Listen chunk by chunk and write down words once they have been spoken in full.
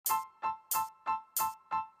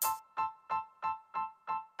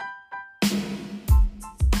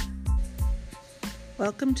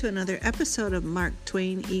Welcome to another episode of Mark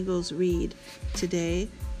Twain Eagles Read. Today,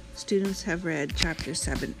 students have read chapters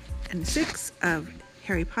 7 and 6 of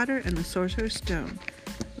Harry Potter and the Sorcerer's Stone.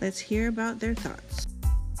 Let's hear about their thoughts.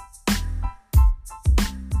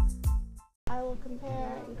 I will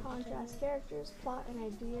compare and contrast characters, plot, and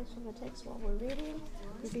ideas from the text while we're reading.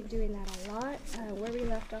 We've been doing that a lot. Where we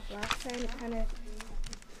left off last time, it kind of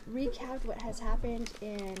recapped what has happened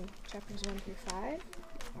in chapters 1 through 5,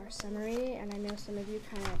 our summary, and I know some of you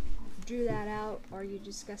kind of drew that out or you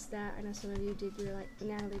discussed that. I know some of you did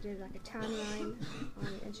Natalie did like a timeline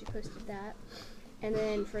and she posted that. And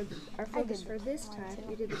then for our focus for this time,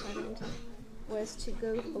 we did the timeline was to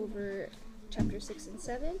go over chapter 6 and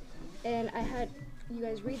 7, and I had you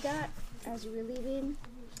guys read that as you were leaving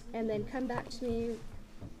and then come back to me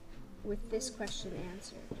with this question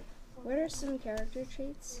answered. What are some character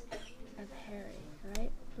traits of Harry, right?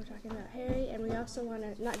 We're talking about Harry, and we also want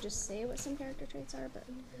to not just say what some character traits are, but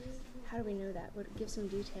how do we know that? Give some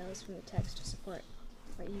details from the text to support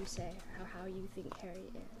what you say, how you think Harry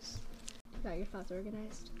is. Got your thoughts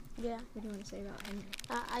organized? Yeah. What do you want to say about Henry?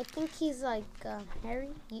 I think he's like Harry.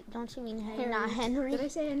 Don't you mean Harry? Not Henry. Did I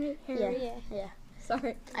say Henry? Harry? Yeah.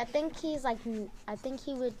 Sorry. I think he's like. I think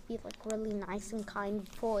he would be like really nice and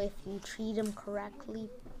kindful if you treat him correctly.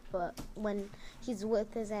 But when he's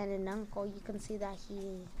with his aunt and uncle, you can see that he,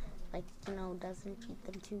 doesn't treat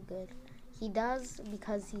them too good. He does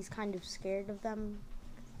because he's kind of scared of them.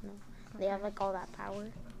 Okay. They have like all that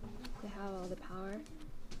power. They have all the power,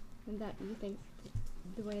 and that you think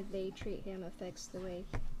the way they treat him affects the way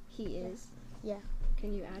he is. Yeah.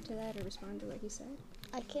 Can you add to that or respond to what he said?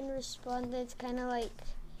 I can respond that it's kind of like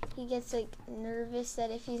he gets like nervous that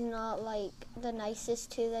if he's not like the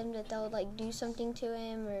nicest to them that they'll like do something to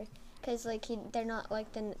him, or because like they're not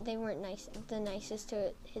like they weren't the nicest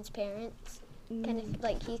to his parents. Kind of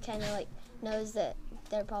like he kind of like knows that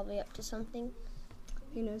they're probably up to something.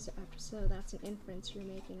 He knows they're up to, so that's an inference you're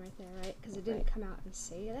making right there, right? Because it didn't come out and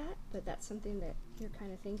say that, but that's something that you're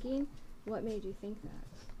kind of thinking. What made you think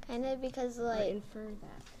that? Kind of because like or infer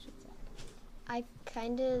that, I should say. I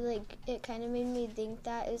kind of like it kind of made me think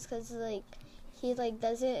that is because like he like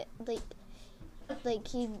doesn't like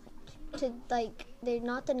he to like they're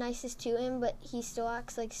not the nicest to him, but he still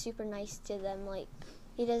acts like super nice to them. Like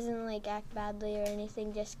he doesn't like act badly or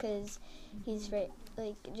anything just because he's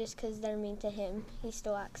just because they're mean to him. He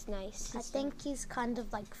still acts nice. I think he's kind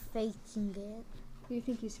of like faking it. You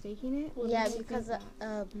think he's faking it? Yeah,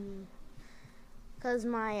 because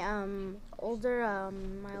my older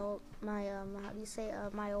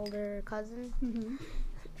my older cousin,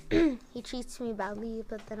 he treats me badly,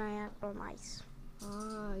 but then I act all nice.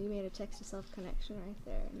 Ah, you made a text to self connection right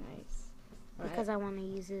there. Nice. Because I want to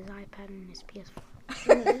use his iPad and his PS4.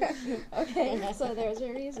 Okay, so there's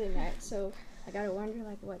a reason, right? So I gotta wonder,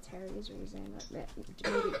 like, what's Harry's reason?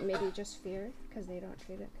 Maybe just fear, because they don't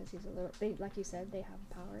treat it, because he's a little. Like you said, they have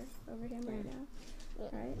power over him right now.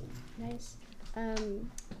 Yeah. Right? Nice.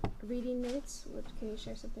 Reading notes. Can you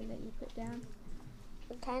share something that you put down?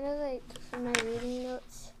 Kind of like for my reading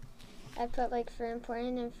notes, I put like for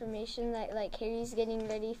important information that like Harry's getting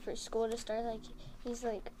ready for school to start. Like he's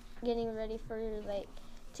like getting ready for like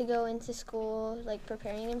to go into school, like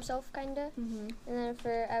preparing himself kinda. And then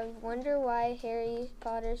I wonder why Harry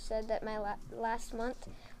Potter said that my last month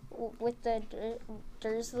with the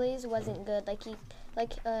Dursleys wasn't good. Like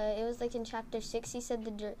it was like in chapter 6 he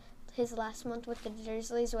said his last month with the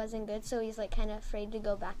Dursleys wasn't good, so he's like kind of afraid to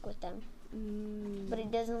go back with them. But it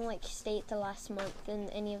doesn't like state the last month in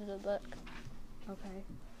any of the book. Okay.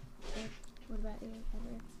 What about you,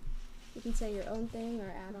 Edward? You can say your own thing or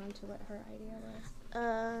add on to what her idea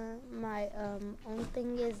was. My own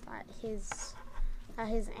thing is that his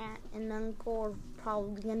aunt and uncle are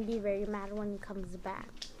probably gonna be very mad when he comes back.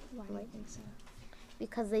 Why do you think so?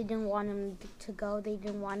 Because they didn't want him to go. They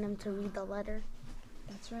didn't want him to read the letter.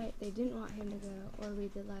 That's right. They didn't want him to go or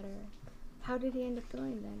read the letter. How did he end up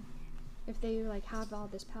going then? If they like have all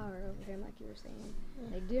this power over him, like you were saying,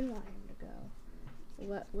 they didn't want him to go.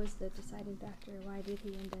 What was the deciding factor? Why did he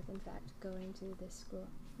end up, in fact, going to this school?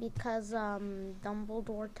 Because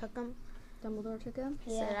Dumbledore took him. Dumbledore took him?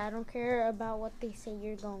 He said, I don't care about what they say,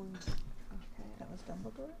 you're going. Okay. That was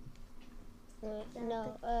Dumbledore?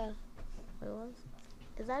 No, What was?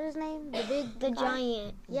 Is that his name? the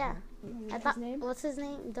giant. Yeah. His name? What's his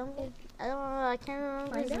name? Dumbledore? I don't know. I can't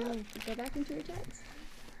remember his name. Go back into your text.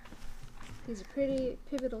 He's a pretty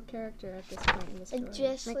pivotal character at this point in the story. It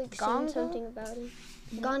just like saying something about him.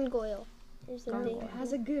 Gongoyle. There's the name. It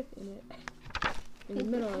has a goof in it. In the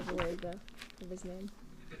middle of the word, though, of his name.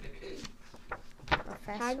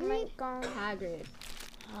 Professor Hagrid? Hagrid.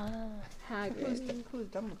 Hagrid. Who's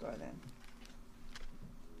Dumbledore then?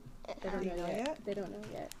 They don't Do you know know yet. yet? They don't know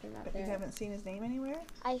yet. They're not But there. you haven't seen his name anywhere?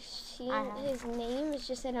 I've seen I have. his name. It's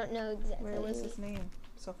just I don't know exactly. Where was his name?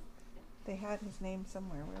 So they had his name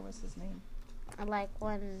somewhere. Where was his name? Like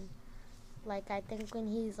when, like I think when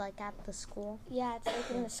he's like at the school. Yeah, it's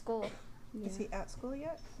like in the school. Yeah. Is he at school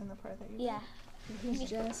yet? In the part that you Yeah, He's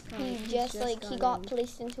just he he's just like he gone got in.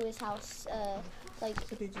 placed into his house. Like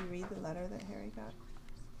So did you read the letter that Harry got?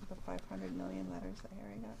 The 500 million letters that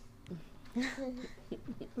Harry got?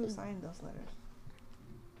 Who signed those letters?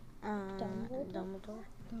 Dumbledore.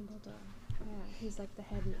 Dumbledore. Yeah, he's like the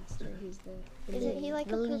headmaster. He's the isn't he like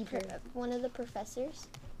The leader. one of the professors?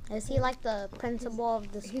 Is he like the principal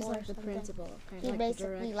of the school? He's like or the something? principal. Kind He of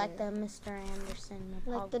basically like the director. Mr. Anderson of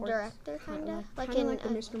Like the Hogwarts. director, kinda. Like Kinda in like the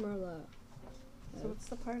Mr. Merlot. So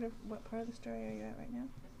what part of the story are you at right now?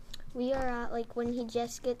 we are at like when he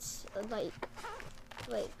just gets like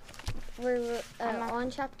we're I'm at- on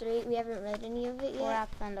chapter 8. We haven't read any of it We're yet.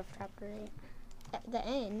 at the end of chapter 8. At the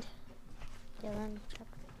end. Yeah, the end of chapter.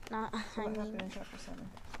 Not, So I what mean, happened in chapter 7?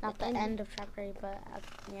 not the end. end of chapter 8, but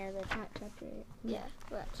near the At chapter 8. Yeah,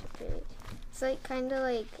 we're at chapter 8. It's like kind of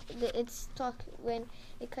like it's talk when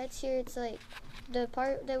it cuts here. It's like the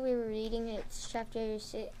part that we were reading. It's chapter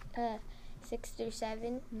 6 through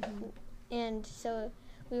 7, and so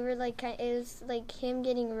we were like it was like him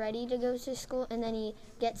getting ready to go to school, and then he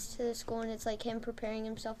gets to the school, and it's like him preparing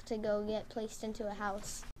himself to go get placed into a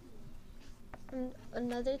house. And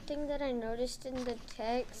another thing that I noticed in the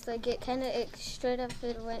text, like it straight up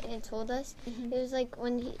it went and told us. It was like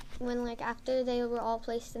when like after they were all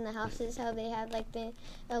placed in the houses, how they had like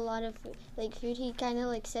a lot of like food. He kind of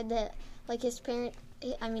like said that like his aunt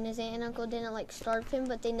and uncle didn't like starve him,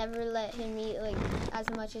 but they never let him eat like as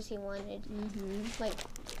much as he wanted. Like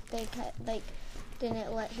they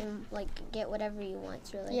didn't let him like get whatever he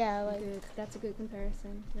wants really. Yeah, like Good. That's a good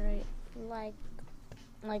comparison. You're right.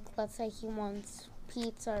 like let's say he wants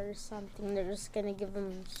pizza or something, they're just gonna give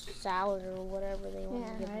him salad or whatever they want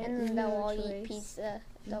to give him. Right. And then they'll No all eat choice. pizza.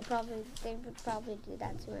 They would probably do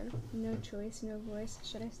that to him. No choice, no voice. I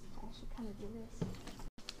should kind of do this.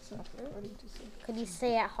 So what did you say? Could you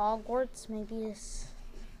stay at Hogwarts? Maybe just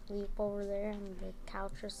sleep over there on the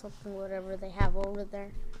couch or something, whatever they have over there.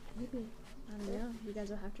 Maybe. I don't know. You guys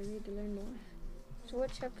will have to read to learn more. So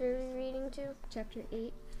what chapter are we reading to? Chapter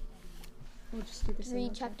 8. We'll just do the same. Read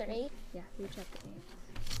on chapter 8? Yeah, read chapter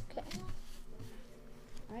 8. Okay.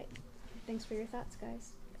 Alright. Thanks for your thoughts,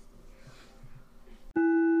 guys.